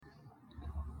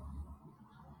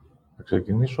Θα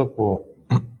ξεκινήσω από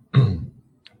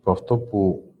αυτό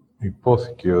που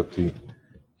υπόθηκε, ότι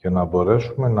για να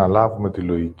μπορέσουμε να λάβουμε τη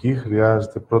λογική,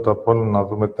 χρειάζεται πρώτα απ' όλα να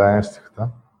δούμε τα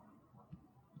ένστικτα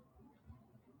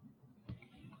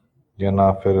για να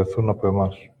αφαιρεθούν από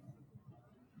εμάς.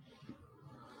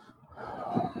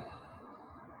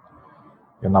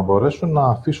 Για να μπορέσω να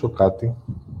αφήσω κάτι,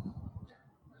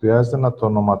 χρειάζεται να το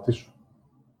ονοματίσω.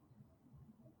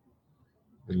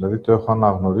 Δηλαδή το έχω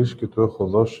αναγνωρίσει και το έχω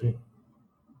δώσει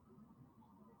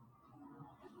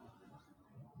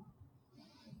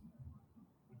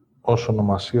ως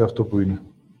ονομασία αυτό που είναι.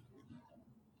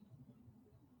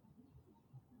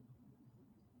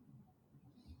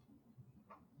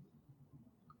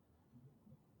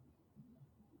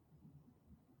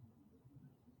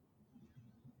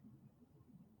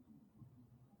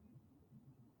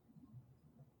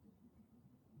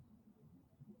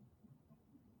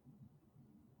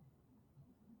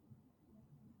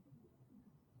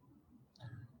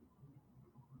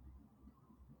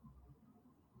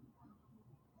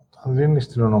 Αν δίνεις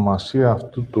την ονομασία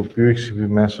αυτού το οποίο έχει συμβεί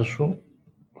μέσα σου,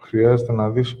 χρειάζεται να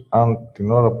δεις αν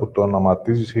την ώρα που το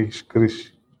ονοματίζεις έχεις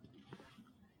κρίση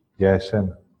για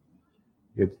εσένα.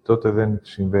 Γιατί τότε δεν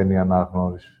συμβαίνει η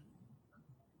αναγνώριση.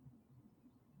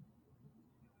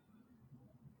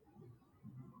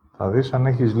 Θα δεις αν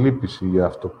έχεις λύπηση για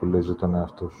αυτό που λες για τον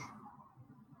εαυτό σου.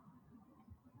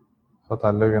 Θα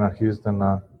τα λέω για να αρχίζετε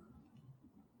να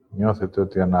νιώθετε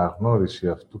ότι η αναγνώριση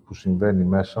αυτού που συμβαίνει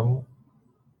μέσα μου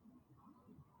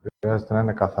χρειάζεται να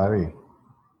είναι καθαρή.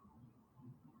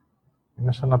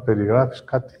 Είναι σαν να περιγράφεις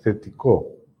κάτι θετικό,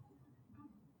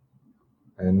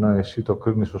 ενώ εσύ το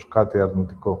κρίνεις ως κάτι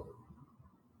αρνητικό.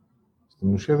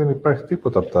 Στην ουσία δεν υπάρχει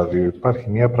τίποτα από τα δύο. Υπάρχει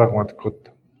μια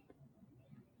πραγματικότητα.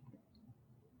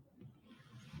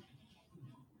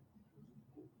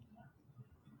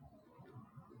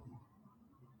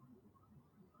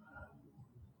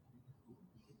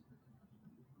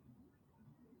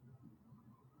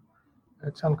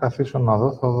 Έτσι, αν καθίσω να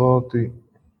δω, θα δω ότι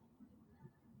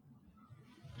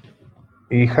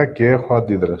είχα και έχω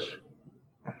αντίδραση.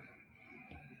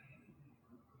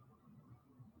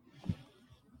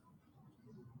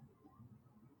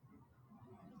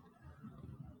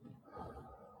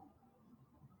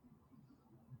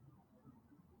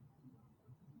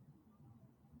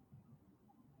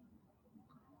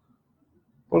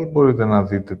 Πώς μπορείτε να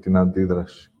δείτε την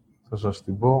αντίδραση? Θα σας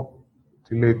την πω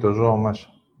τι λέει το ζώο μέσα.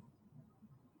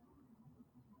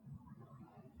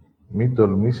 Μην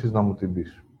τολμήσεις να μου την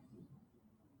πεις.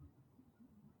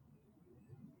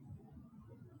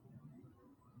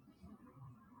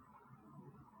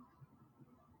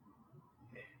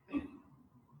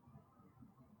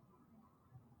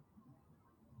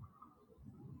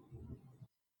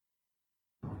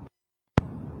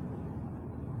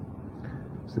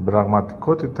 Στην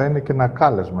πραγματικότητα είναι και ένα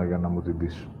κάλεσμα για να μου την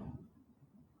πεις.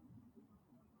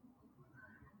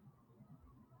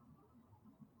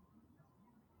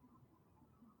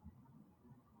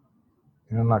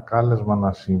 Είναι ένα κάλεσμα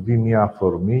να συμβεί μια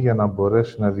αφορμή για να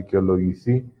μπορέσει να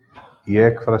δικαιολογηθεί η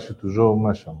έκφραση του ζώου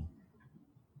μέσα μου.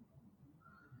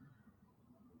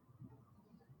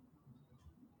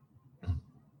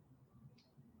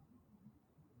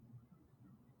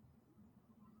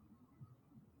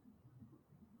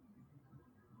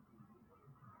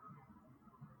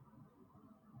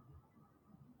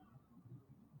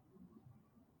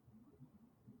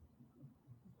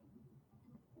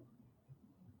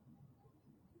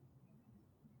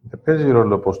 Δεν παίζει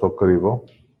ρόλο πώς το κρύβω.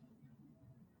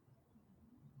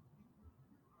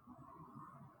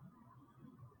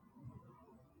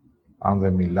 Αν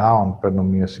δεν μιλάω, αν παίρνω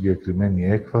μια συγκεκριμένη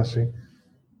έκφραση,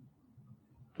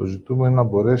 το ζητούμενο είναι να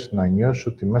μπορέσει να νιώσεις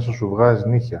ότι μέσα σου βγάζει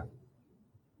νύχια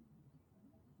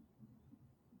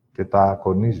και τα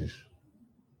ακονίζεις.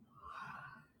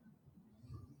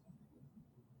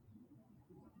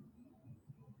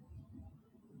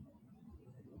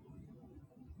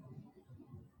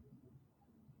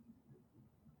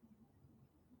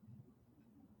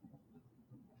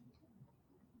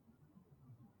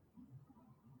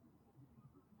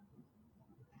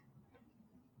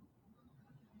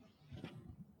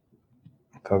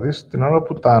 Θα δεις την ώρα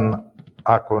που τα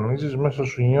ακονίζεις μέσα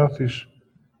σου νιώθεις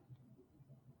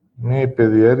μια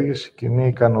υπεριέργηση και μια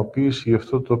ικανοποίηση για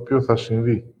αυτό το οποίο θα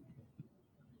συμβεί.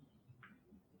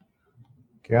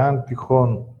 Και αν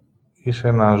τυχόν είσαι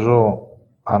ένα ζώο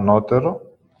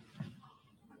ανώτερο,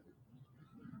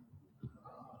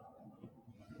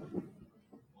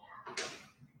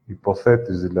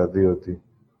 υποθέτεις δηλαδή ότι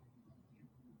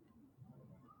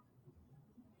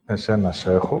εσένα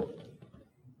σε έχω,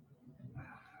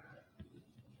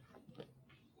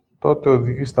 τότε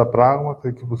οδηγείς τα πράγματα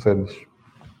εκεί που θέλεις.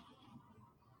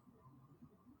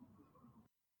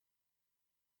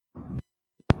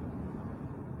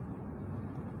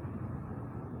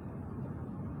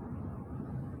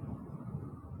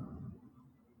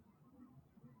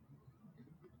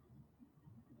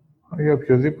 Για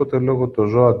οποιοδήποτε λόγο το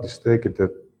ζώο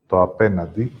αντιστέκεται το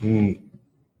απέναντι ή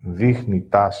δείχνει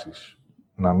τάσεις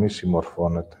να μη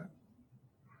συμμορφώνεται,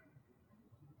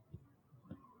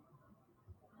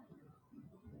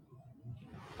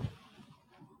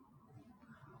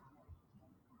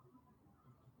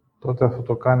 τότε αυτό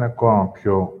το κάνει ακόμα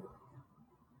πιο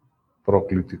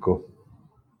προκλητικό,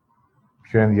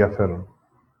 πιο ενδιαφέρον.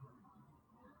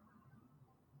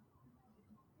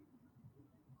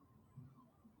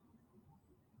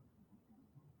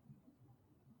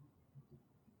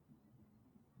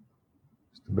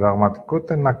 Στην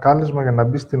πραγματικότητα είναι ένα κάλεσμα για να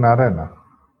μπει στην αρένα.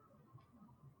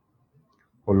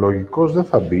 Ο λογικός δεν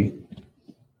θα μπει,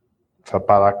 θα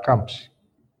παρακάμψει.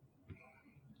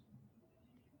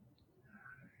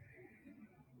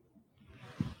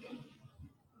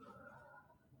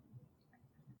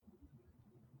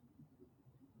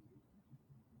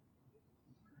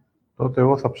 Τότε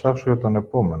εγώ θα ψάξω για τον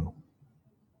επόμενο.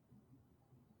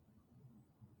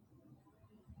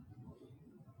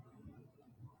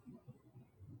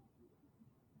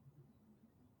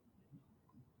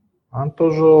 Αν το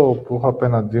ζώο που έχω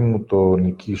απέναντί μου το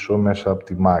νικήσω μέσα από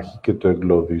τη μάχη και το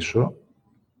εγκλωβίσω,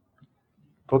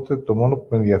 τότε το μόνο που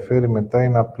με ενδιαφέρει μετά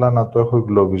είναι απλά να το έχω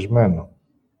εγκλωβισμένο.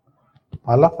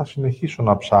 Αλλά θα συνεχίσω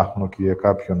να ψάχνω και για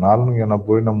κάποιον άλλον για να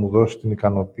μπορεί να μου δώσει την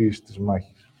ικανοποίηση της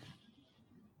μάχης.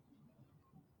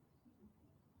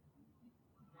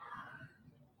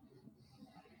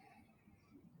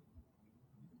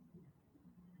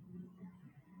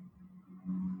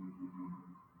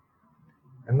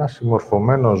 Ένα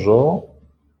συμμορφωμένο ζώο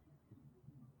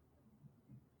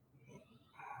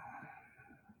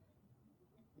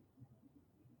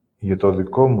για το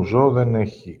δικό μου ζώο δεν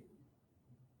έχει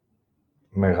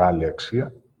μεγάλη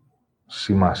αξία,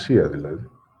 σημασία δηλαδή.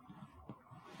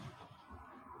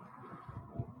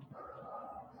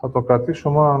 Θα το κρατήσω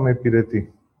μόνο να με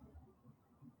υπηρετεί.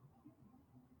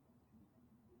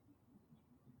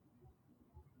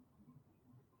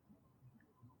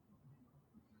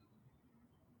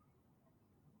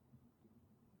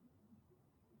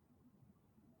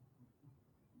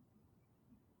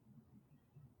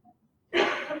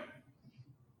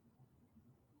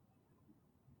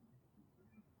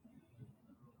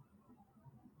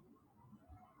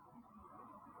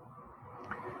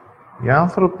 Οι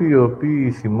άνθρωποι οι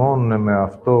οποίοι θυμώνουν με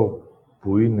αυτό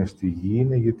που είναι στη γη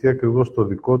είναι γιατί ακριβώς το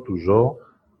δικό του ζώο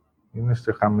είναι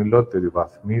σε χαμηλότερη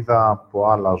βαθμίδα από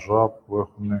άλλα ζώα που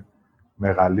έχουν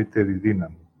μεγαλύτερη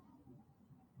δύναμη.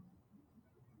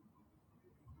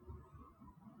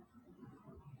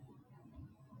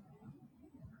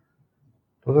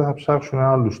 Τότε θα ψάξουν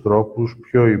άλλους τρόπους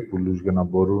πιο ύπουλους για να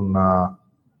μπορούν να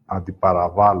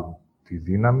αντιπαραβάλουν τη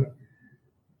δύναμη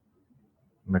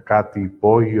με κάτι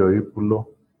υπόγειο,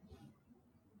 ύπουλο.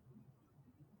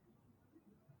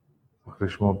 Θα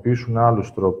χρησιμοποιήσουν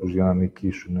άλλους τρόπους για να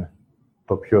νικήσουν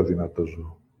το πιο δυνατό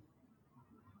ζώο.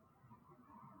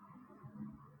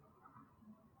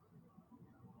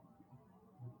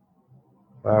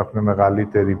 Θα έχουν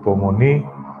μεγαλύτερη υπομονή,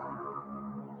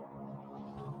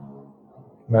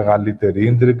 μεγαλύτερη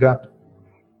ίντριγκα,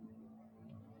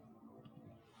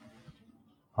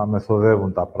 θα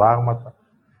μεθοδεύουν τα πράγματα.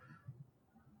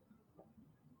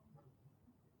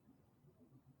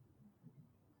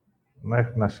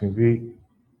 Μέχρι να συμβεί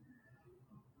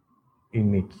η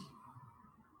νίκη.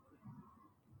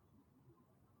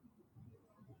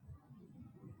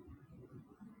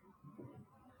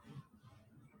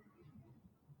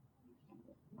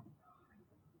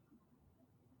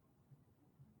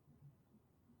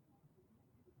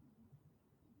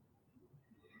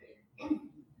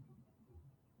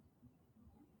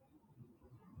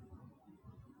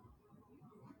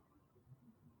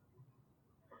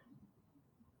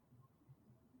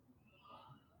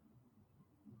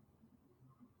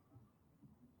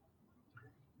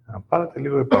 Να πάρετε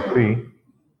λίγο επαφή,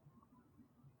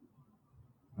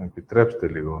 να επιτρέψετε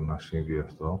λίγο να συμβεί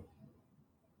αυτό.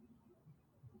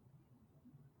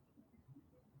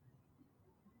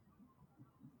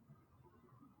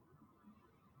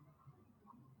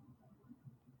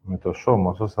 Με το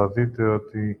σώμα σας θα δείτε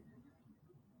ότι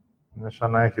είναι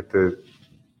σαν να έχετε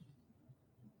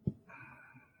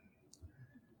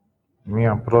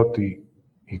μία πρώτη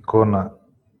εικόνα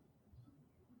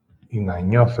ή να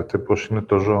νιώθετε πώς είναι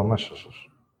το ζώο μέσα σας.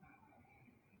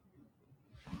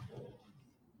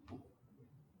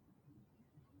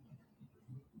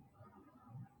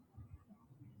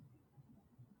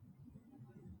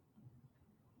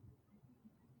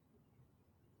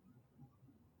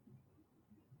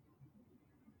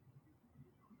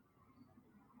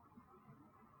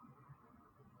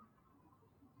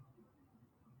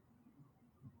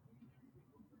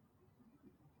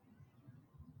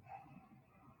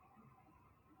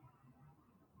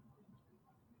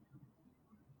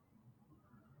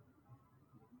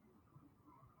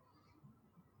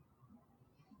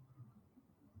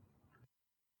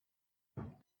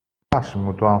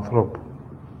 άσημο του ανθρώπου.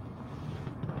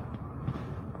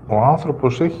 Ο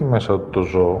άνθρωπος έχει μέσα του το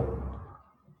ζώο,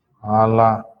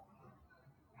 αλλά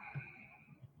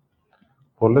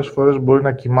πολλές φορές μπορεί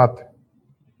να κοιμάται.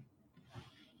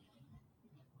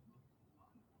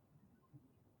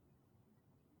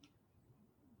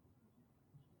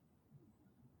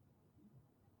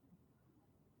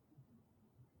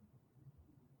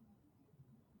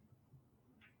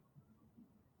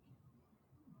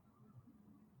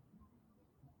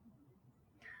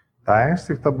 Τα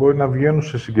ένστικτα μπορεί να βγαίνουν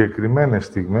σε συγκεκριμένες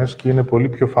στιγμές και είναι πολύ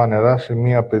πιο φανερά σε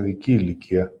μία παιδική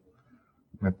ηλικία.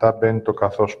 Μετά μπαίνει το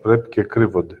καθώς πρέπει και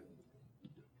κρύβονται.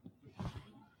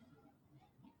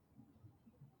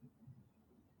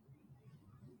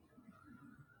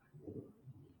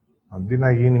 Αντί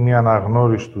να γίνει μία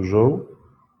αναγνώριση του ζώου,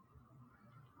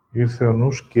 ήρθε ο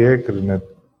νους και έκρινε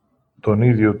τον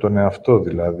ίδιο τον εαυτό,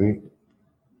 δηλαδή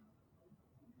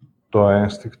το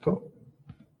ένστικτο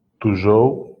του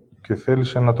ζώου, και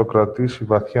θέλησε να το κρατήσει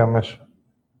βαθιά μέσα.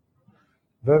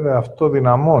 Βέβαια, αυτό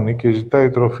δυναμώνει και ζητάει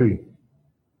τροφή.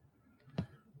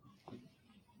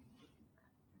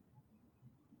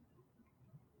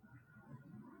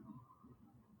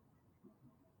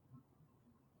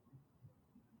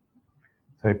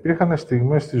 Θα υπήρχαν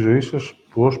στιγμές στη ζωή σας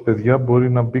που ως παιδιά μπορεί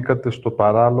να μπήκατε στο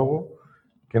παράλογο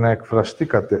και να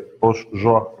εκφραστήκατε ως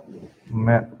ζώα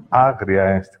με άγρια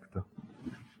ένστικτα.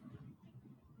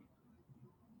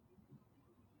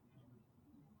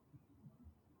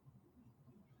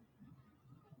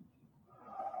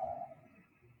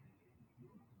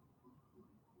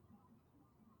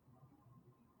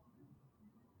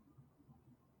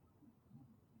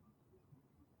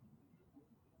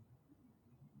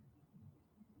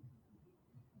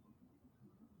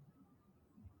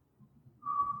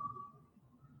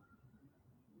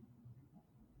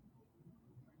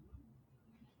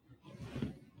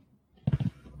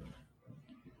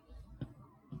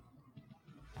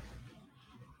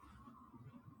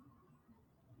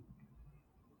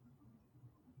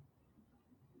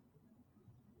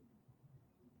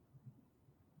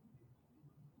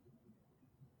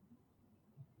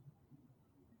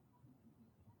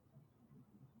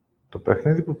 Το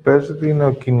παιχνίδι που παίζεται είναι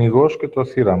ο κυνηγός και το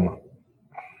θύραμα.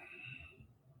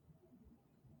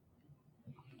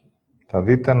 Θα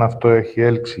δείτε αν αυτό έχει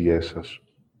έλξη για εσάς.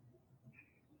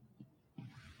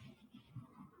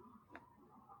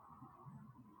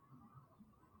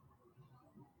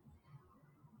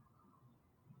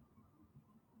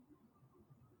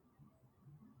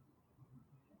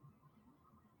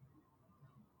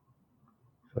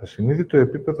 Σε ασυνείδητο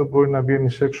επίπεδο μπορεί να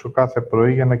βγαίνεις έξω κάθε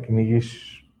πρωί για να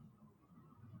κυνηγήσεις.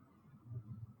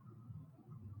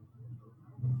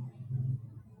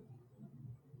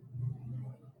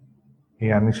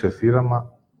 Ή αν είσαι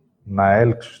θύραμα, να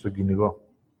έλξεις τον κυνηγό.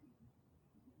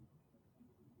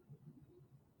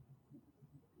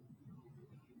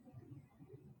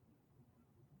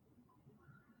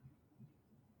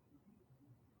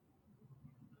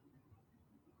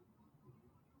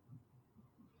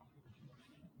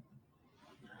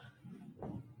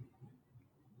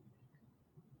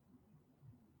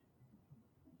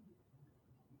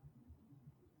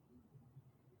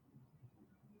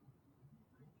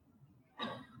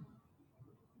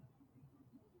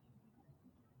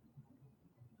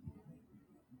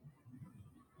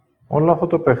 Όλο αυτό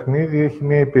το παιχνίδι έχει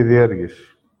μία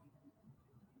επιδιέργηση.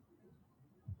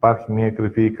 Υπάρχει μία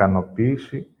κρυφή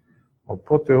ικανοποίηση,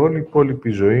 οπότε όλη η υπόλοιπη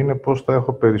ζωή είναι πώς θα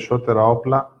έχω περισσότερα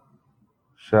όπλα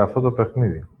σε αυτό το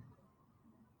παιχνίδι.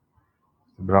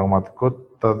 Στην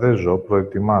πραγματικότητα δεν ζω,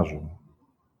 προετοιμάζομαι.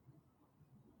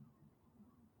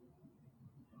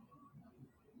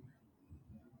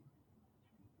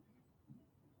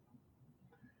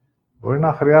 Μπορεί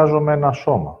να χρειάζομαι ένα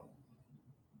σώμα.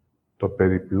 Το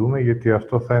περιποιούμε γιατί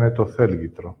αυτό θα είναι το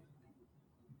θέλγητρο.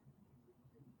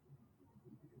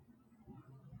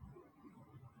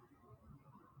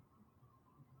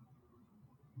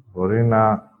 Μπορεί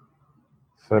να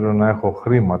θέλω να έχω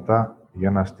χρήματα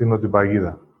για να στείνω την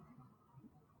παγίδα.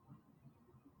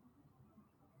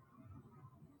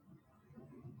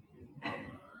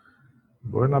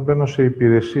 Μπορεί να μπαίνω σε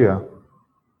υπηρεσία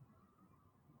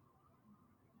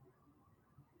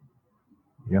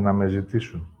για να με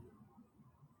ζητήσουν.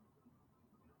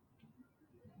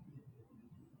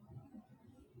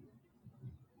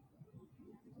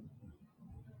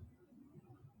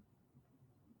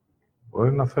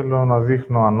 Μπορεί να θέλω να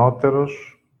δείχνω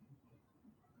ανώτερος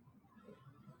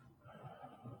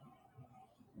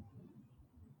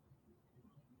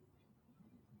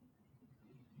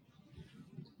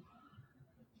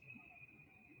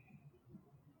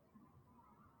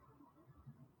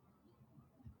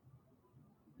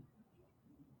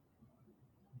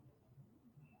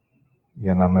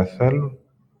για να με θέλουν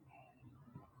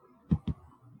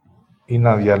ή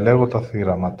να διαλέγω τα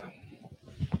θύραματα.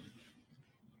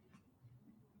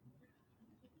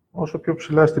 Όσο πιο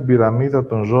ψηλά στην πυραμίδα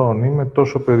των ζώων είμαι,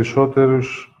 τόσο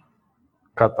περισσότερους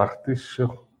κατακτήσεις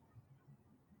έχω.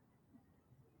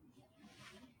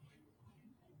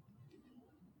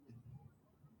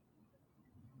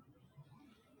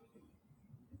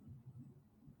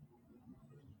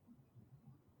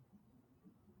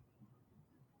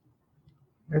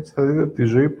 Έτσι θα δείτε ότι η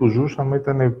ζωή που ζούσαμε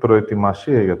ήταν η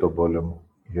προετοιμασία για τον πόλεμο,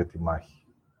 για τη μάχη.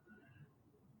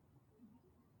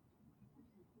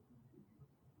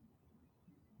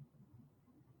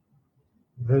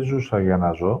 Δεν ζούσα για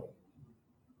να ζω.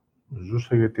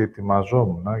 Ζούσα γιατί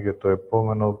ετοιμαζόμουν για το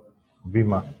επόμενο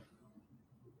βήμα.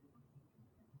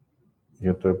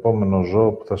 Για το επόμενο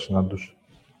ζώο που θα συναντούσα.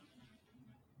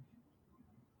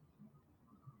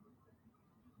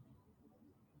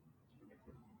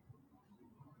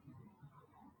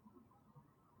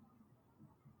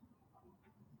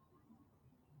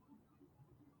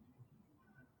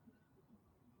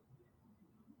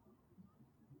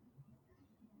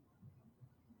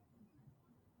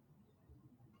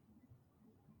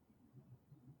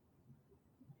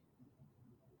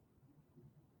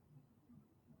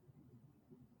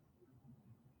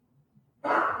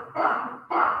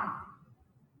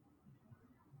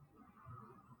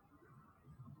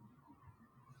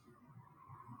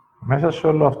 Μέσα σε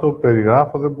όλο αυτό που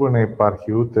περιγράφω δεν μπορεί να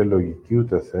υπάρχει ούτε λογική,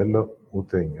 ούτε θέλω,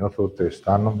 ούτε νιώθω, ούτε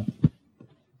αισθάνομαι.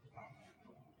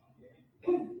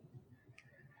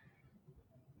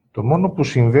 Το μόνο που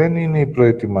συμβαίνει είναι η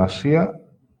προετοιμασία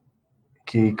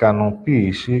και η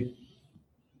ικανοποίηση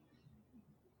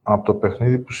από το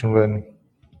παιχνίδι που συμβαίνει.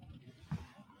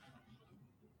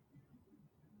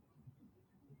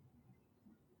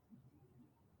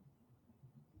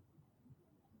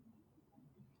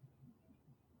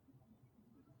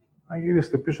 Αν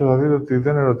γυρίσετε πίσω θα δείτε ότι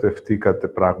δεν ερωτευτήκατε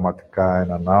πραγματικά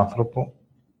έναν άνθρωπο,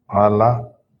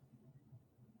 αλλά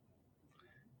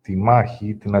τη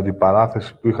μάχη, την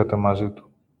αντιπαράθεση που είχατε μαζί του.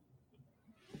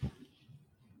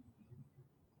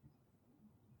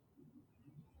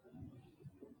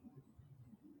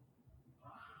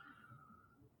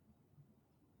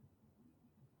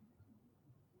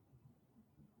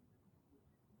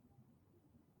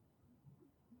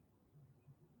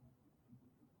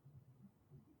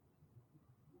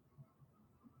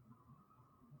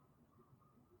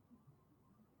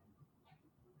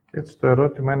 Και έτσι το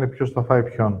ερώτημα είναι ποιος θα φάει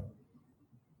ποιον.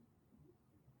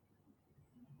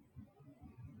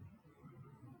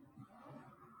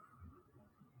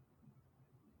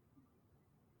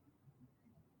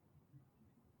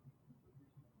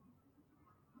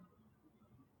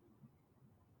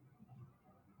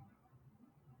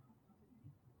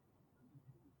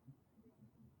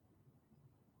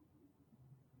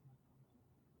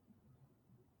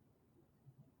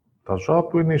 Τα ζώα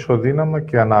που είναι ισοδύναμα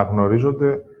και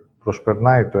αναγνωρίζονται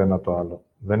προσπερνάει το ένα το άλλο.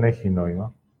 Δεν έχει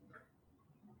νόημα.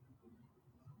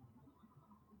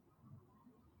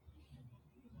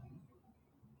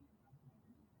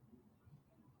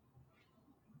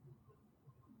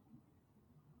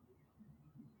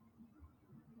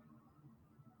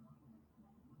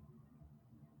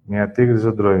 Μια τίγρης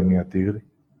δεν τρώει μια τίγρη.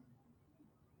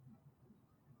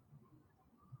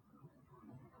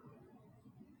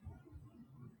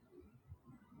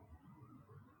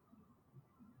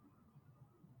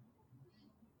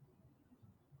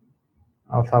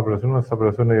 Αν θα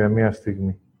βρεθούν για μία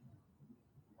στιγμή.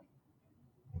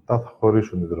 Μετά θα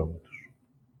χωρίσουν οι δρόμοι τους.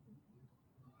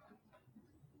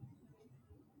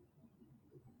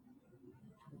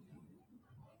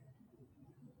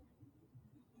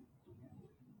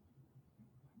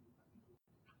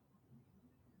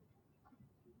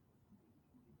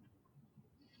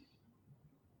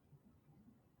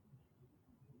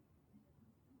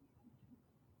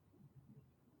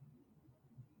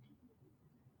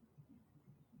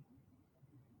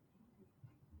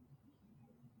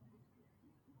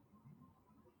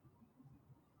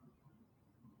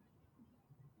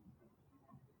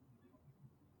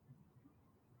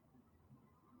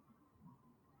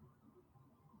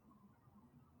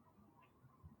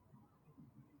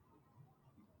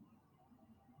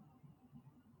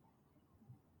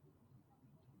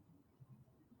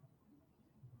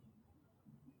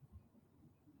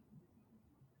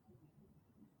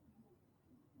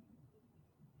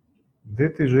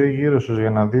 Δείτε τη ζωή γύρω σας για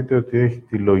να δείτε ότι έχει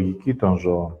τη λογική των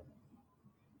ζώων.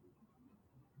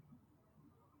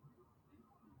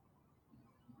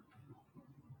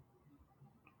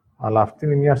 Αλλά αυτή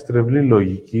είναι μια στρεβλή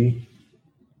λογική,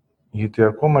 γιατί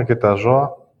ακόμα και τα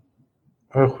ζώα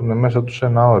έχουν μέσα τους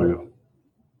ένα όριο.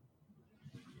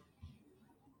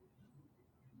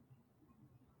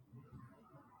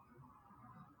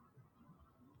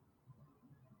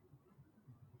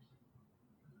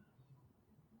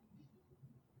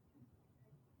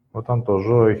 Όταν το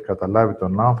ζώο έχει καταλάβει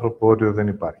τον άνθρωπο, όριο δεν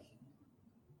υπάρχει.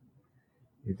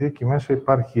 Γιατί εκεί μέσα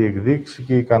υπάρχει η εκδίκηση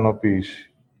και η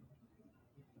ικανοποίηση.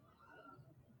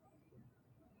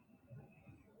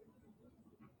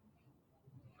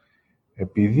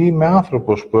 Επειδή είμαι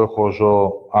άνθρωπος που έχω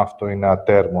ζώο, αυτό είναι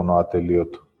ατέρμονο,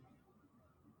 ατελείωτο.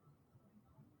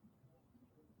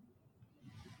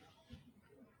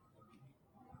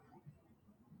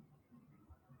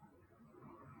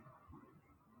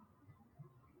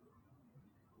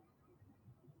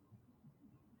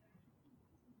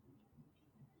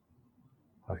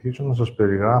 Αρχίζω να σας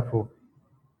περιγράφω,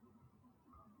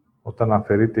 όταν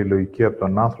αφαιρείται η λογική από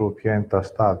τον άνθρωπο, ποια είναι τα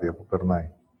στάδια που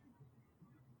περνάει.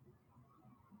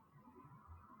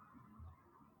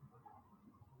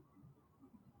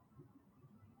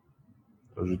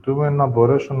 Το ζητούμενο είναι να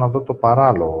μπορέσω να δω το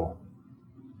παράλογο.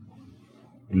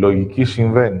 Η λογική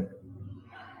συμβαίνει.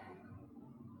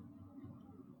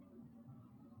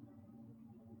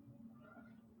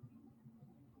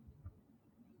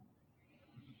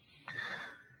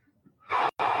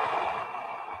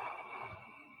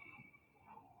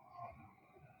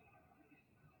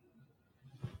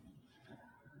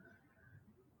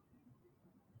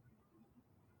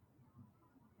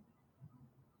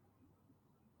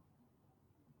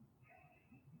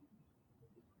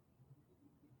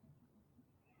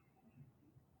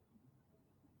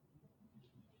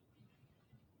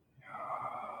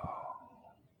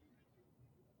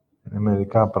 Είναι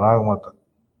μερικά πράγματα.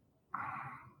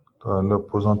 Τώρα λέω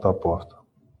πώς να τα πω αυτά.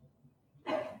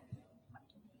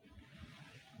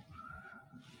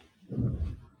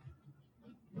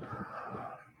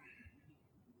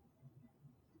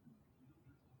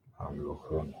 Άλλο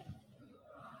χρόνο.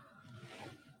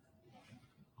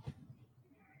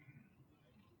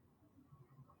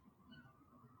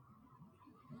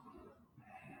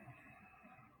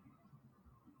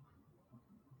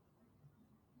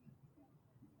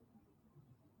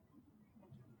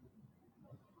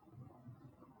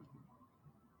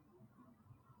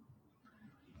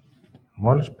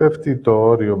 Μόλις πέφτει το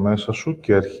όριο μέσα σου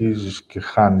και αρχίζεις και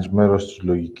χάνεις μέρος της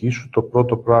λογικής σου, το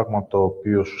πρώτο πράγμα το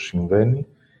οποίο σου συμβαίνει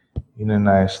είναι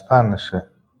να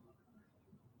αισθάνεσαι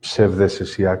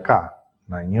ψευδαισθησιακά,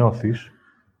 να νιώθεις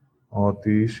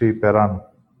ότι είσαι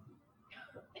υπεράνω.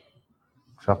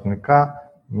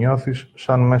 Ξαφνικά νιώθεις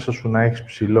σαν μέσα σου να έχεις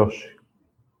ψηλώσει.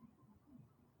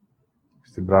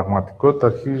 Στην πραγματικότητα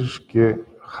αρχίζεις και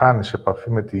χάνεις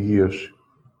επαφή με τη γείωση.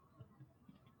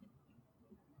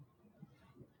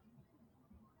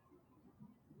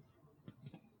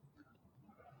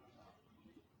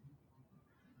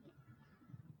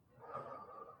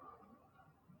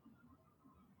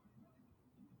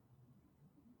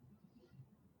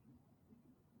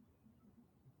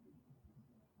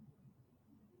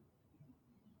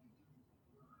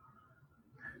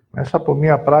 Μέσα από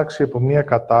μία πράξη, από μία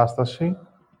κατάσταση,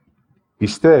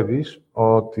 πιστεύεις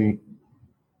ότι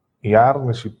η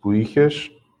άρνηση που είχες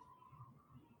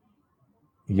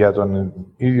για τον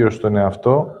ίδιο στον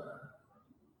εαυτό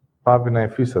πάβει να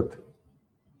υφίσταται.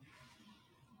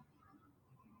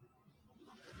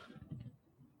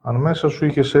 Αν μέσα σου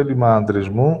είχες έλλειμμα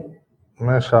αντρισμού,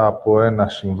 μέσα από ένα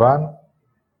συμβάν,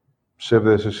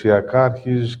 ψευδαισθησιακά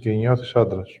αρχίζεις και νιώθεις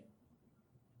άντρας.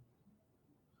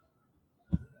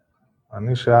 Αν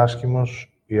είσαι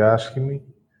άσχημος ή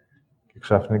άσχημη και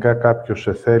ξαφνικά κάποιος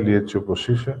σε θέλει έτσι όπως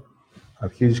είσαι,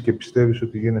 αρχίζεις και πιστεύεις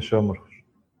ότι γίνεσαι όμορφος.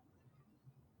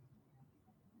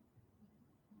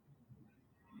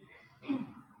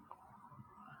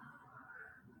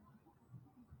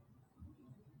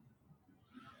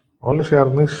 Όλες οι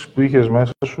αρνήσεις που είχες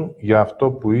μέσα σου για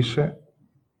αυτό που είσαι,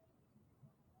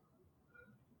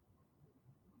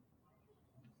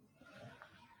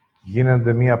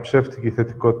 γίνονται μία ψεύτικη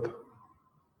θετικότητα.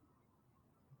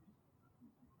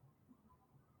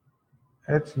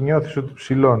 Έτσι νιώθεις ότι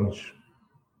ψηλώνεις.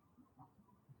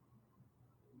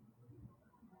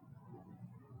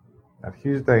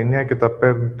 Αρχίζει τα ενία και τα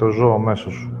παίρνει το ζώο μέσα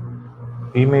σου.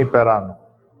 Είμαι υπεράνω.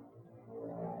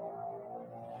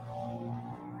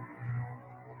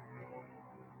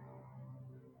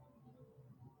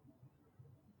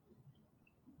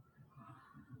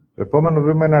 Το επόμενο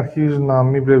βήμα είναι να αρχίζεις να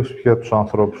μην βλέπεις πια τους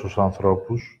ανθρώπους ως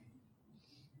ανθρώπους.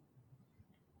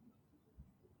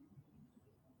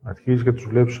 Αρχίζεις και τους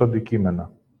βλέπεις ως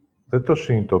αντικείμενα. Δεν το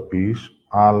συνειδητοποιείς,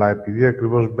 αλλά επειδή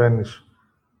ακριβώς μπαίνεις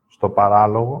στο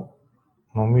παράλογο,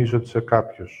 νομίζω ότι είσαι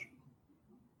κάποιος.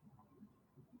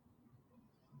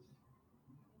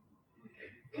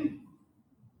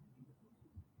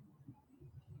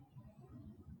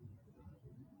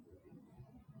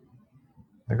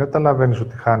 Δεν καταλαβαίνεις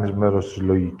ότι χάνεις μέρος της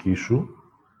λογικής σου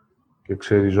και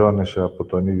ξεριζώνεσαι από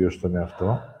τον ίδιο στον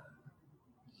εαυτό.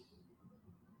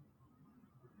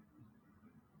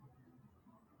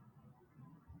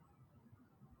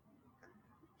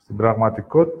 Στην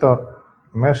πραγματικότητα,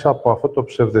 μέσα από αυτό το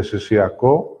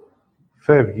ψευδαισθησιακό,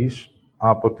 φεύγεις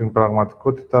από την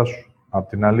πραγματικότητά σου, από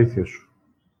την αλήθεια σου.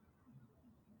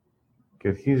 Και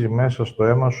αρχίζει μέσα στο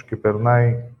αίμα σου και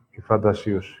περνάει η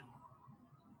φαντασίωση.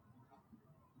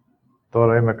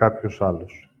 Τώρα είμαι κάποιος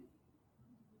άλλος.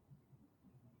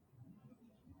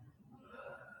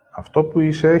 Αυτό που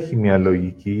είσαι έχει μια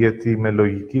λογική, γιατί με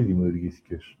λογική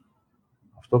δημιουργήθηκες.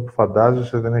 Αυτό που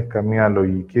φαντάζεσαι δεν έχει καμία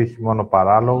λογική, έχει μόνο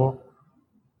παράλογο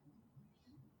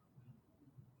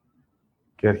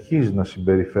και αρχίζει να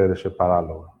συμπεριφέρεσαι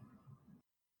παράλογα.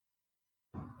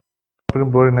 Πριν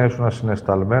μπορεί να ήσουν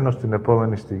ασυναισθαλμένος, την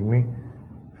επόμενη στιγμή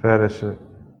φέρεσαι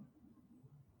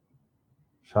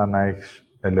σαν να έχεις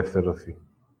ελευθερωθεί.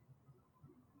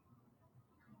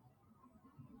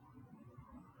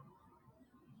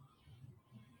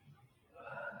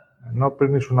 Ενώ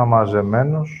πριν ήσουν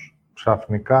μαζεμένος,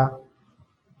 ξαφνικά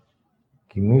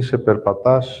κινείσαι,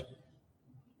 περπατάς,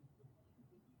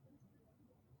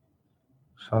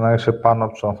 σαν να είσαι πάνω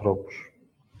από τους ανθρώπους.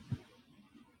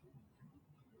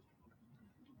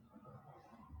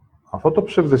 Αυτό το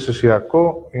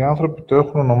ψευδαισθησιακό, οι άνθρωποι το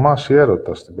έχουν ονομάσει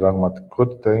έρωτα. Στην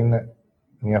πραγματικότητα είναι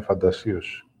μια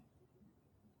φαντασίωση.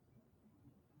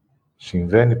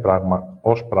 Συμβαίνει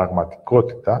ως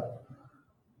πραγματικότητα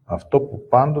αυτό που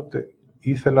πάντοτε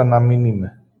ήθελα να μην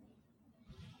είμαι.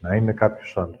 Να είμαι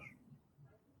κάποιος άλλος.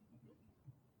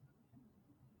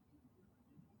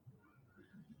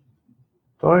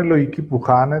 Τώρα η λογική που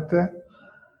χάνεται,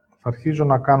 θα αρχίζω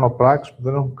να κάνω πράξεις που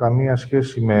δεν έχουν καμία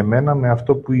σχέση με εμένα, με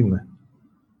αυτό που είμαι.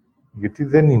 Γιατί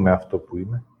δεν είμαι αυτό που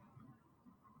είμαι.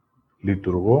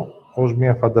 Λειτουργώ ως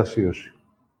μια φαντασίωση.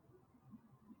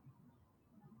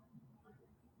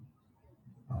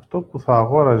 Αυτό που θα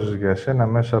αγόραζες για εσένα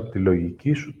μέσα από τη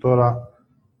λογική σου τώρα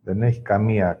δεν έχει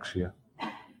καμία αξία.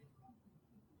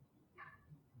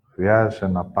 Χρειάζεσαι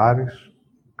να πάρεις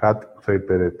κάτι που θα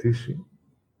υπηρετήσει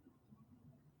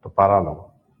το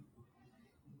παράλογο.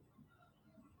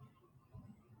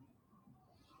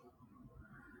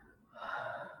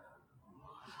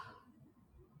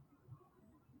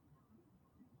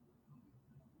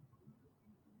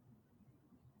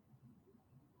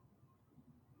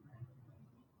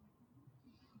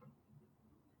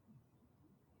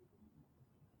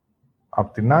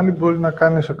 Απ' την άλλη, μπορεί να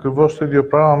κάνεις ακριβώς το ίδιο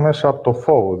πράγμα μέσα από το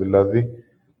φόβο, δηλαδή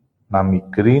να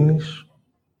μικρύνεις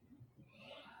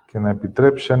και να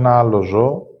επιτρέψεις ένα άλλο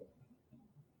ζώο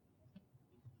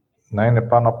να είναι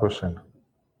πάνω από εσένα.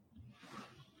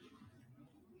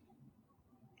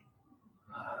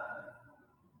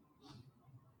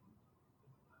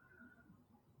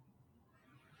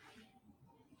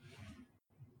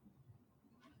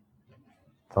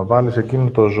 Θα βάλεις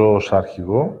εκείνο το ζώο ως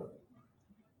αρχηγό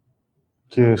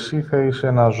και εσύ θα είσαι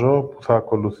ένα ζώο που θα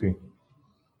ακολουθεί.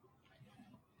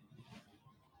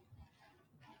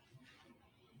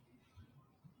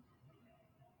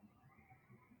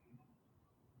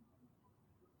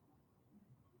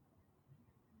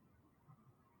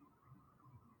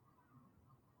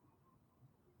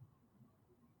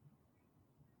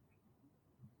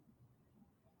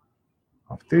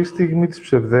 Αυτή η στιγμή της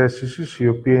ψευδαίσθησης, η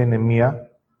οποία είναι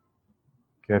μία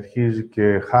και αρχίζει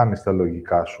και χάνει τα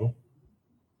λογικά σου,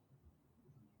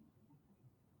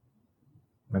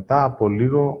 μετά από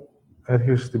λίγο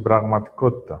έρχεσαι στην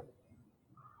πραγματικότητα.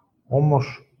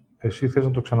 Όμως, εσύ θες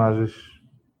να το ξαναζήσεις.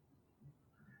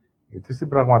 Γιατί στην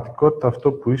πραγματικότητα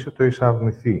αυτό που είσαι το έχεις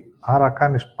αρνηθεί. Άρα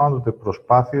κάνεις πάντοτε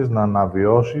προσπάθειες να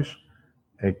αναβιώσεις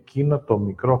εκείνο το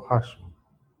μικρό χάσιμο.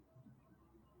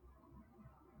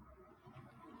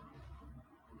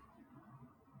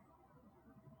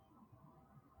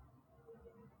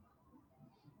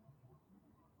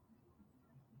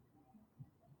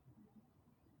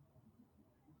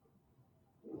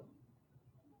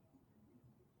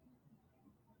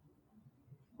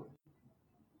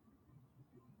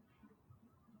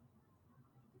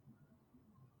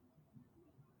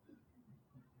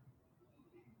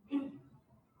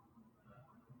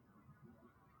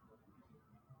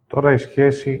 Τώρα η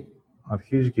σχέση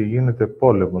αρχίζει και γίνεται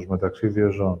πόλεμος μεταξύ δύο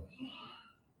ζώων.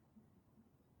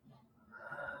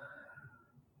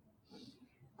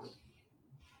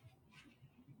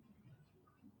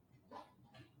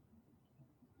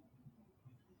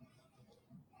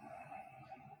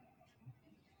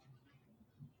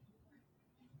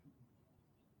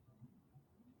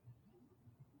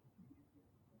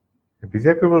 Επειδή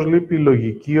ακριβώς λείπει η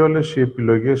λογική, όλες οι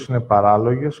επιλογές είναι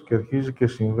παράλογες και αρχίζει και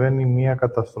συμβαίνει μία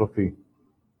καταστροφή.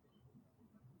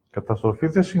 Καταστροφή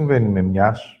δεν συμβαίνει με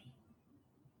μιας.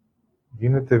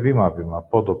 Γίνεται βήμα-βήμα,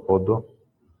 πόντο-πόντο,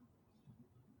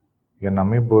 για να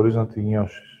μην μπορείς να τη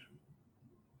νιώσεις.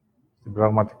 Στην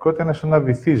πραγματικότητα είναι σαν να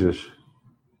βυθίζεσαι.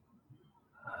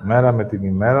 Μέρα με την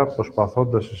ημέρα,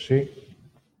 προσπαθώντας εσύ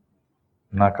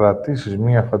να κρατήσεις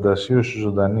μία φαντασίωση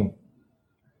ζωντανή.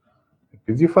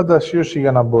 Επειδή η φαντασίωση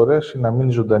για να μπορέσει να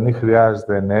μείνει ζωντανή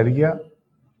χρειάζεται ενέργεια,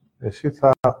 εσύ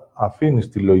θα αφήνεις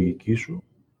τη λογική σου,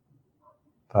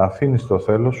 θα αφήνεις το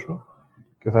θέλος σου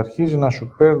και θα αρχίζει να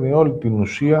σου παίρνει όλη την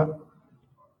ουσία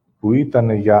που ήταν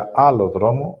για άλλο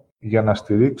δρόμο για να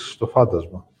στηρίξεις το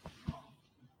φάντασμα.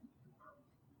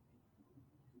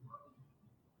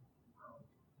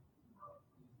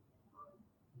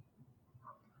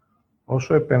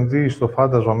 Όσο επενδύεις το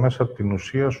φάντασμα μέσα από την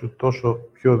ουσία σου, τόσο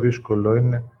πιο δύσκολο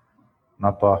είναι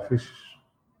να το αφήσεις.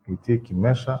 Γιατί εκεί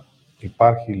μέσα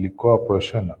υπάρχει υλικό από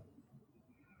εσένα.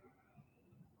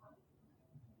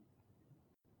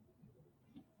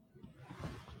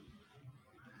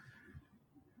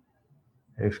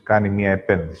 Έχεις κάνει μία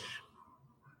επένδυση.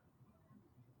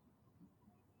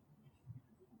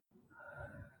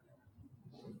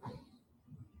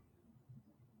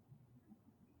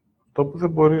 Το που δεν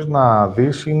μπορείς να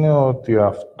δεις είναι ότι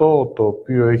αυτό το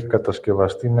οποίο έχει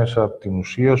κατασκευαστεί μέσα από την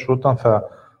ουσία σου, όταν θα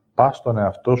πας στον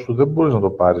εαυτό σου, δεν μπορείς να το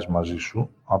πάρεις μαζί σου,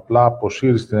 απλά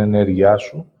αποσύρεις την ενέργειά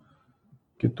σου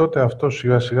και τότε αυτό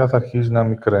σιγά σιγά θα αρχίσει να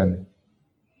μικραίνει.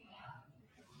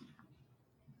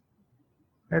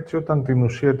 Έτσι, όταν την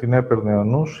ουσία την έπαιρνε ο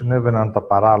νους, συνέβαιναν τα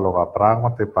παράλογα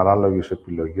πράγματα, οι παράλογες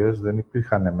επιλογές, δεν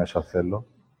υπήρχαν μέσα θέλω,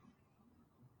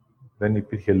 δεν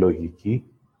υπήρχε λογική.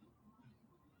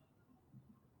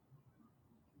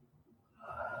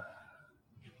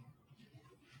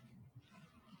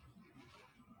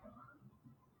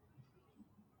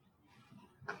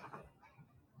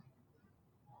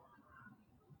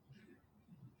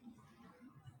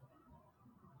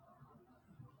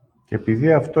 Και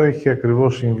επειδή αυτό έχει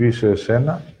ακριβώς συμβεί σε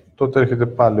εσένα, τότε έρχεται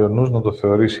πάλι ο νους να το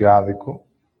θεωρήσει άδικο,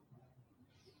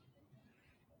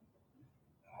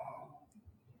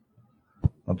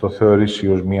 να το θεωρήσει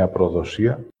ως μία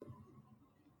προδοσία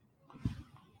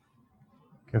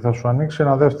και θα σου ανοίξει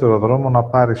ένα δεύτερο δρόμο να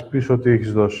πάρεις πίσω ό,τι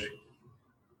έχεις δώσει.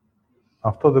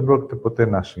 Αυτό δεν πρόκειται ποτέ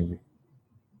να συμβεί.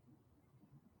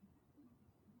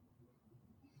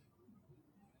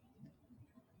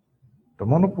 Το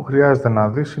μόνο που χρειάζεται να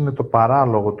δεις είναι το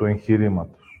παράλογο του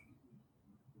εγχειρήματος.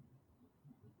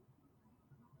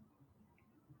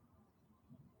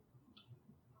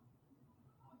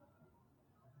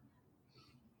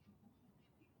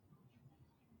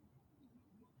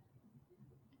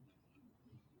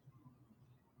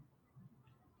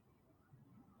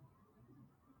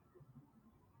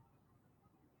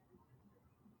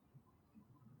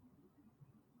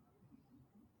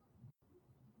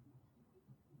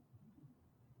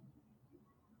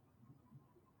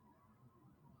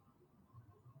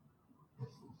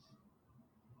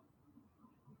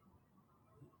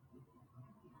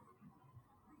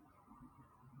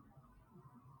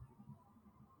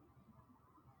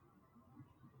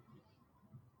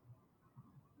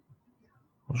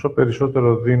 Όσο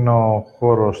περισσότερο δίνω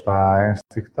χώρο στα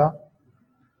ένστικτα,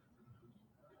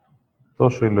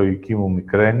 τόσο η λογική μου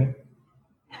μικραίνει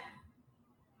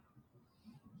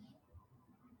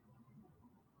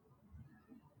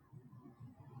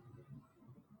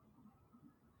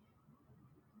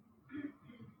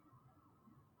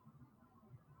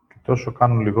και τόσο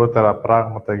κάνω λιγότερα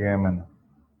πράγματα για εμένα,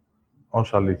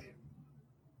 ως αλήθεια.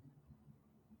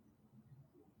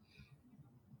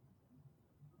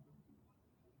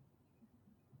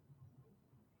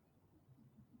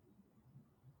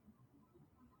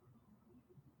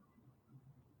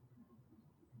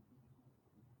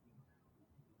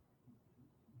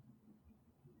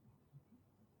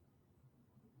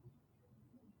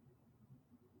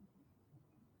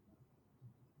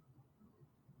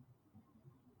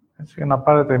 Έτσι, για να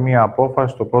πάρετε μία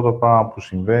απόφαση, το πρώτο πράγμα που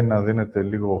συμβαίνει να δίνετε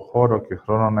λίγο χώρο και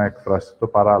χρόνο να εκφραστεί το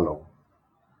παράλογο.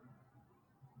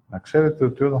 Να ξέρετε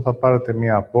ότι όταν θα πάρετε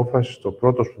μία απόφαση, το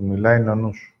πρώτος που μιλάει είναι ο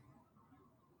νους,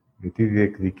 γιατί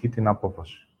διεκδικεί την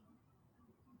απόφαση.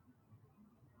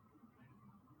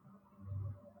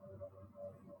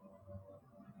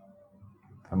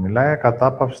 Θα μιλάει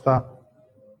ακατάπαυστα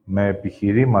με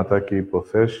επιχειρήματα και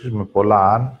υποθέσεις, με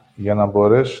πολλά αν, για να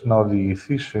μπορέσει να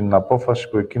οδηγηθεί στην απόφαση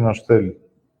που εκείνος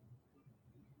θέλει.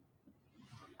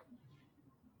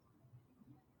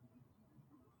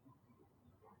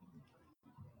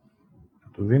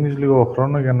 Του δίνεις λίγο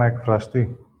χρόνο για να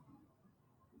εκφραστεί.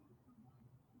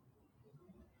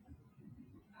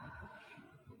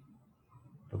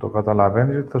 Θα το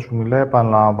καταλαβαίνεις γιατί θα σου μιλάει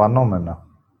επαναλαμβανόμενα.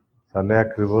 θα λέει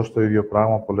ακριβώς το ίδιο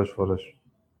πράγμα πολλές φορές.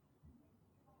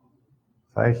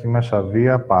 Θα έχει μέσα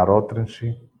βία,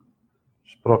 παρότρινση,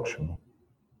 σπρώξιμο.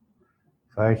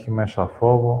 Θα έχει μέσα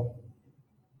φόβο,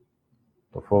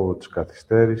 το φόβο της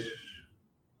καθυστέρησης,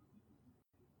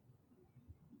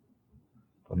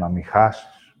 το να μην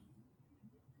χάσεις.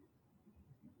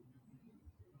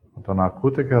 Θα τον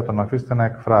ακούτε και θα τον αφήσετε να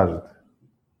εκφράζεται.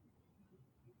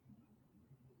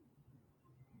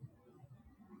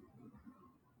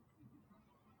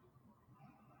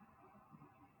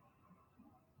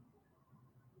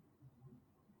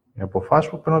 Οι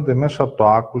αποφάσεις που παίρνονται μέσα από το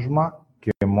άκουσμα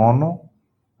και μόνο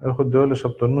έρχονται όλες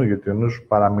από το νου, γιατί ο νους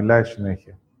παραμιλάει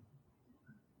συνέχεια.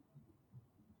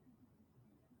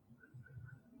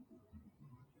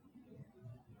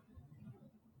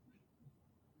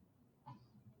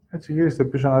 Έτσι γυρίστε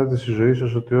πίσω να δείτε στη ζωή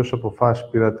σας ότι όσες αποφάσεις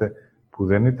πήρατε που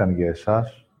δεν ήταν για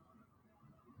εσάς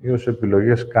ή όσες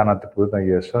επιλογές κάνατε που δεν ήταν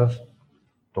για εσάς,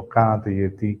 το κάνατε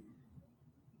γιατί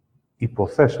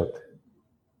υποθέσατε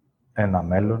ένα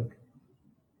μέλλον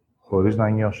χωρίς να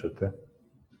νιώσετε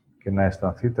και να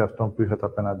αισθανθείτε αυτόν που είχατε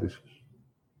απέναντί σας.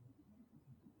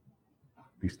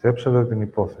 Πιστέψατε την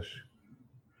υπόθεση.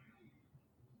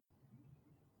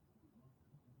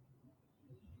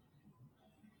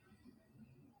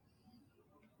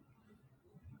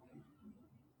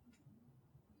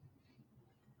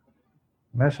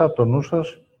 Μέσα από το νου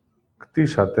σας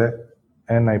κτίσατε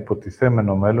ένα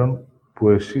υποτιθέμενο μέλλον που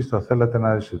εσείς θα θέλατε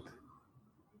να ζήσετε.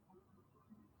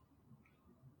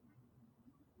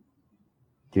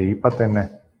 Και είπατε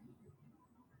ναι.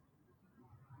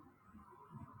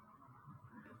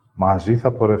 Μαζί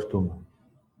θα πορευτούμε.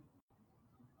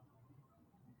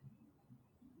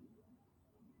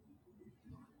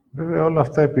 Βέβαια όλα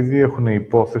αυτά επειδή έχουν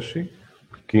υπόθεση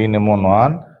και είναι μόνο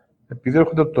αν, επειδή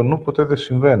έρχονται από το νου ποτέ δεν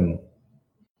συμβαίνουν.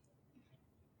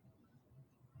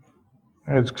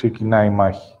 Έτσι ξεκινάει η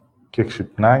μάχη και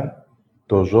ξυπνάει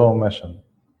το ζώο μέσα μου.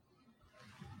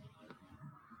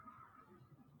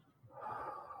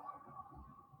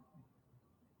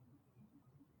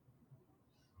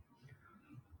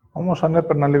 Όμως αν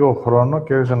έπαιρνα λίγο χρόνο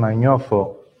και άρχισα να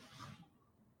νιώθω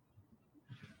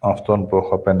αυτόν που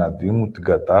έχω απέναντί μου, την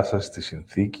κατάσταση, τη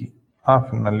συνθήκη,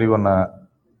 άφηνα λίγο να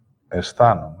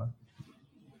αισθάνομαι.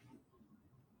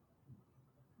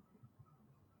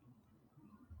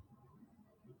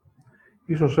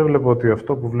 Ίσως έβλεπα ότι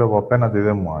αυτό που βλέπω απέναντι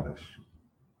δεν μου άρεσε.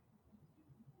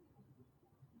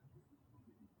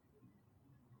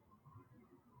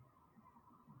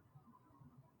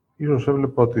 Ίσως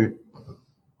έβλεπα ότι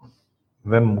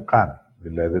δεν μου κάνει,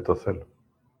 δηλαδή δεν το θέλω.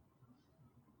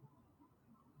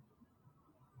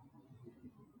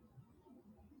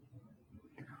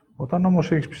 Όταν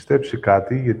όμως έχεις πιστέψει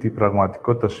κάτι, γιατί η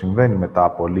πραγματικότητα συμβαίνει μετά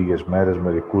από λίγες μέρες,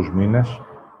 μερικούς μήνες,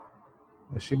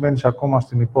 εσύ μένεις ακόμα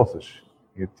στην υπόθεση,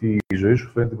 γιατί η ζωή σου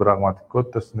φέρνει την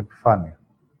πραγματικότητα στην επιφάνεια.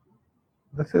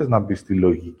 Δεν θες να μπεις στη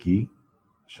λογική,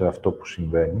 σε αυτό που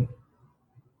συμβαίνει,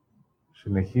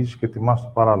 συνεχίζεις και τιμάς το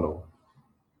παράλογο.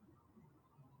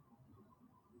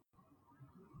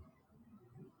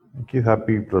 Εκεί θα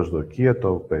πει η προσδοκία,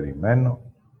 το περιμένω,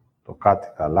 το κάτι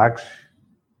θα αλλάξει.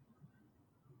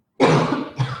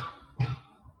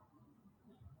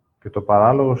 Και το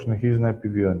παράλογο συνεχίζει να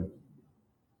επιβιώνει.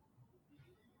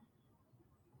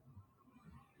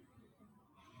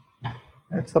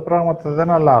 Έτσι τα πράγματα δεν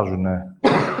αλλάζουν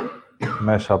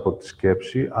μέσα από τη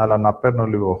σκέψη, αλλά να παίρνω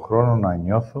λίγο χρόνο να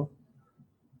νιώθω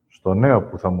στο νέο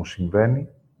που θα μου συμβαίνει,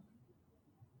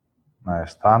 να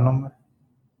αισθάνομαι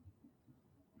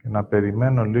και να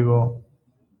περιμένω λίγο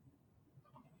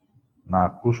να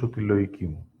ακούσω τη λογική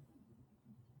μου.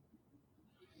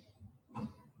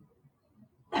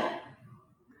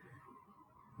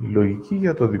 Η λογική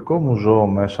για το δικό μου ζώο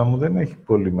μέσα μου δεν έχει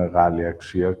πολύ μεγάλη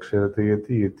αξία. Ξέρετε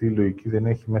γιατί? Γιατί η λογική δεν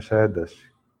έχει μέσα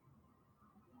ένταση.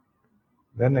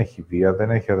 Δεν έχει βία, δεν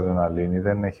έχει αδρεναλίνη,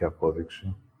 δεν έχει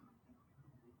απόδειξη.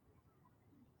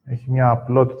 Έχει μια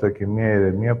απλότητα και μια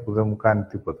ηρεμία που δεν μου κάνει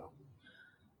τίποτα.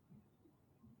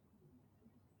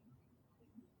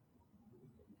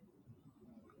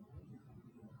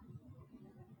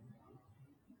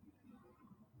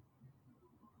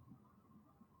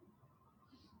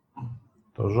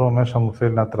 Το ζώο μέσα μου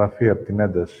θέλει να τραφεί από την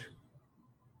ένταση.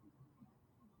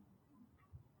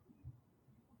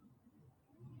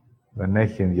 Δεν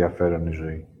έχει ενδιαφέρον η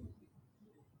ζωή.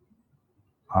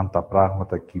 Αν τα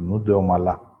πράγματα κινούνται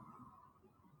ομαλά.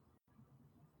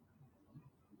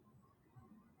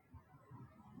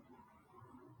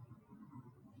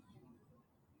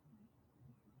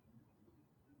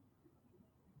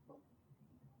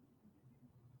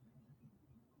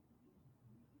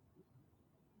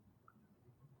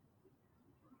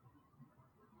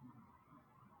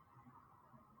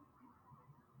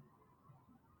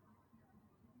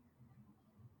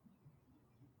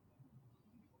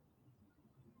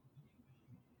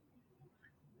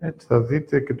 Έτσι θα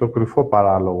δείτε και το κρυφό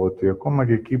παράλογο, ότι ακόμα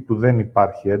και εκεί που δεν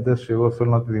υπάρχει ένταση, εγώ θέλω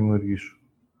να τη δημιουργήσω.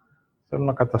 Θέλω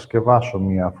να κατασκευάσω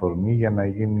μία αφορμή για να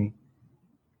γίνει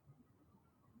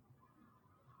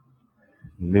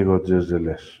λίγο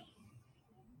τζεζελές.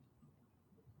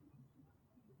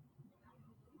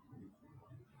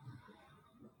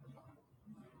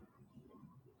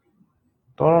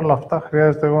 Τώρα όλα αυτά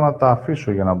χρειάζεται εγώ να τα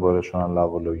αφήσω για να μπορέσω να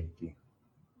λάβω λογική.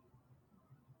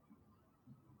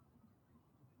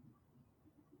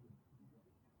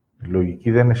 Η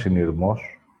λογική δεν είναι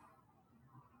συνειρμός.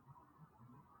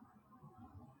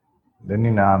 Δεν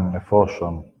είναι αν,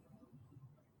 εφόσον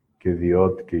και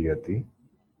διότι και γιατί.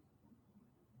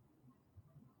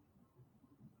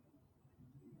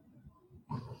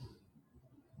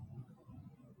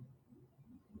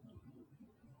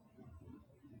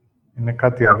 Είναι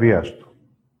κάτι αβίαστο.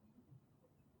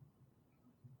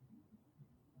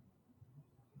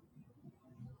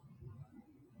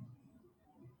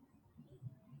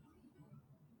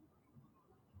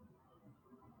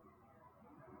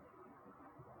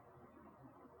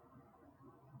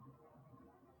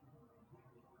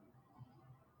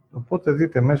 Οπότε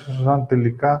δείτε μέσα σας αν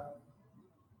τελικά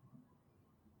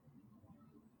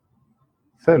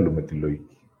θέλουμε τη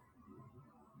λογική.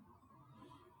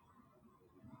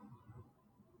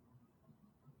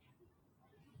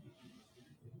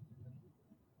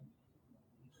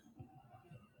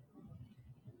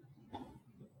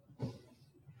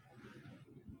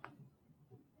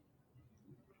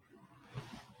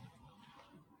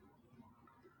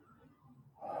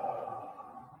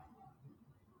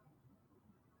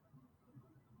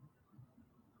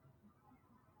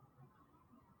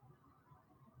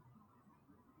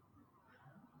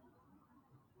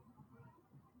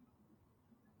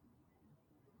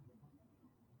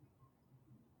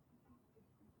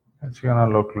 Έτσι, για να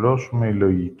ολοκληρώσουμε, η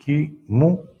λογική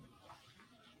μου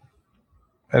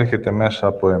έρχεται μέσα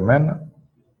από εμένα.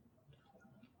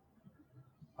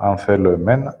 Αν θέλω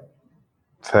εμένα,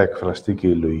 θα εκφραστεί και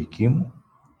η λογική μου.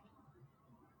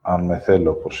 Αν με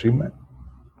θέλω όπως είμαι,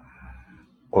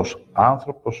 ως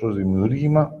άνθρωπος, ως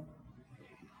δημιούργημα,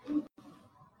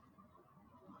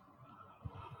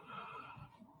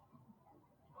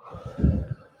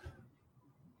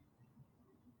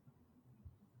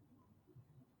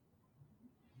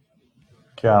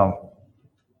 και αν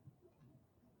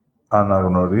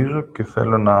αναγνωρίζω και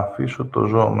θέλω να αφήσω το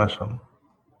ζώο μέσα μου.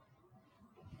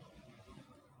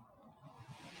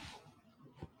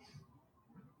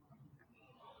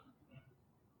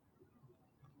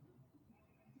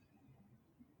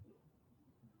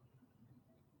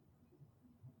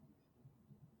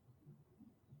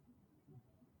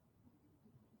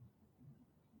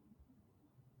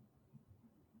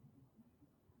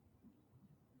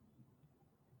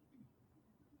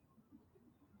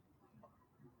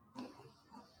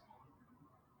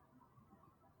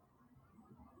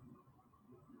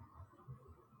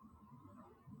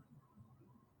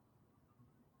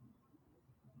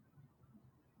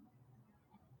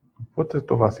 Οπότε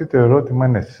το βαθύτερο ερώτημα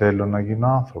είναι, θέλω να γίνω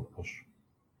άνθρωπος?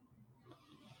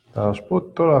 Θα σας πω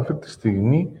ότι τώρα αυτή τη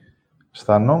στιγμή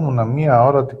αισθανόμουν μία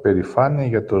όρατη περηφάνεια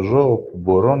για το ζώο που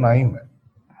μπορώ να είμαι.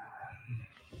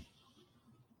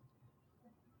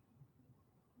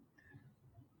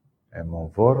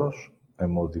 Αιμοβόρος,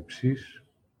 αιμοδιψής,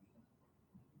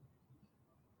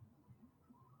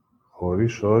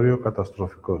 χωρίς όριο,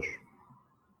 καταστροφικός.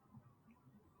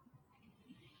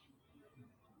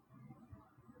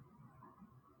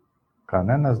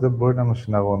 Κανένας δεν μπορεί να με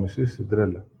συναγωνιστεί στην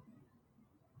τρέλα.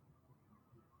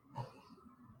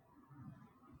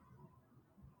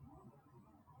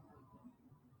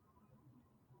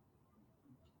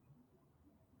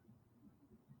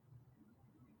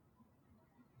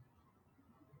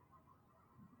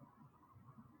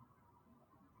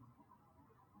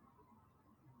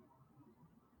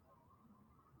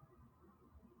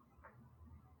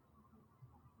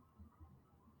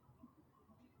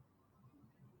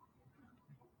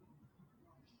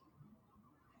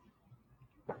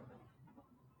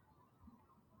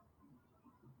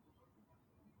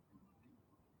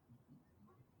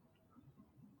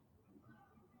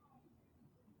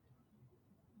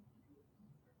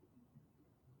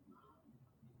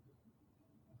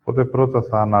 Οπότε πρώτα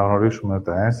θα αναγνωρίσουμε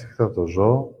τα ένστικτα, το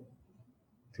ζώο,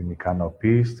 την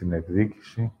ικανοποίηση, την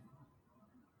εκδίκηση,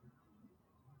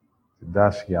 την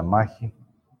τάση για μάχη,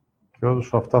 και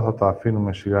όσο αυτά θα τα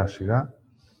αφήνουμε σιγά σιγά,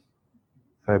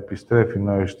 θα επιστρέφει η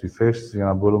νόηση στη θέση της για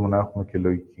να μπορούμε να έχουμε και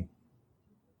λογική.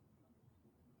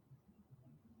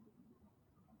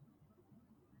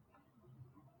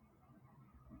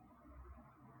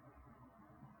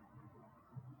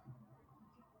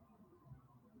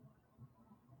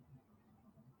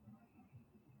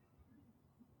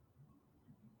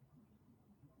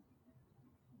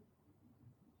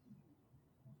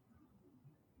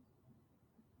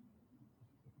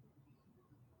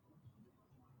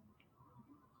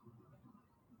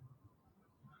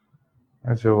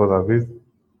 Έτσι εγώ, Δαυίδ,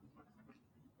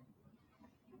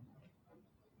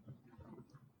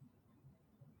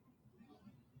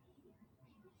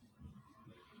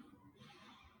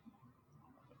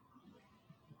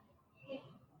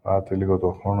 πάτε λίγο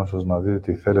το χρόνο σας να δείτε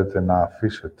τι θέλετε να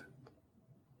αφήσετε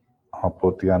από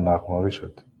ό,τι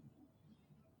αναγνωρίσετε.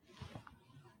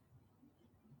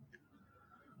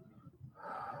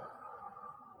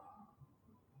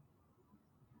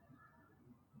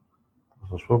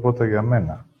 Θα σας πω πρώτα για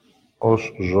μένα.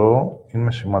 Ως ζώο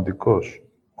είμαι σημαντικός.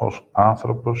 Ως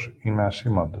άνθρωπος είμαι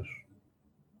ασήμαντος.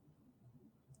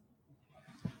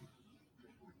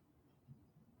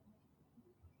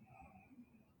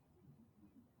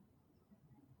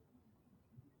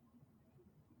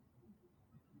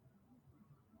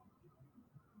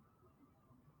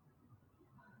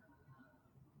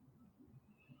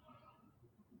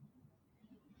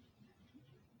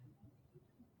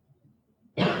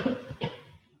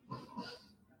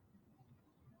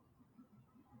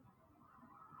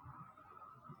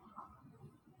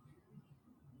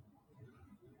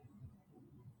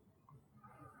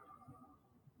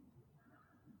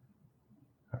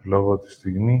 Λόγω τη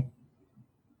στιγμή,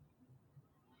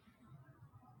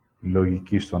 η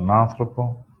λογική στον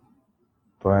άνθρωπο,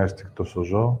 το ένστικτο στο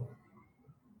ζώο,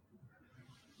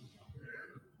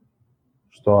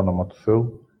 στο όνομα του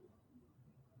Θεού,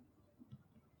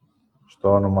 στο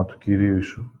όνομα του Κυρίου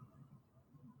Ιησού,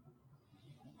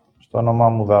 στο όνομα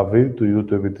μου Δαυίδ, του Υιού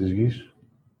του επί της γης,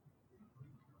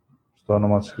 στο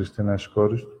όνομα της Χριστίνας της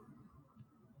κόρης του,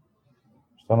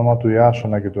 στο όνομα του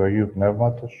Ιάσονα και του Αγίου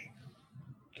Πνεύματος,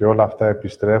 και όλα αυτά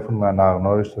επιστρέφουν με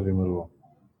αναγνώριση στο Δημιουργό.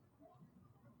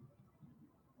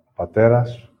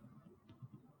 Πατέρας,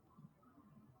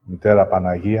 Μητέρα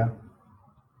Παναγία,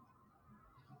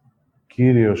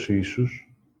 Κύριος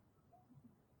Ιησούς,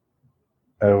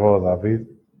 εγώ Δαυίδ,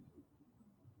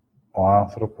 ο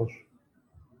άνθρωπος,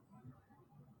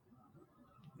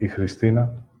 η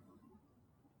Χριστίνα,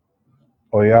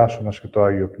 ο Ιάσονας και το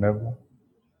Άγιο Πνεύμα,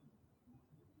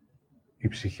 οι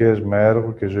ψυχές με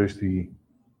έργο και ζωή στη γη.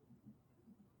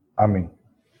 Αμήν.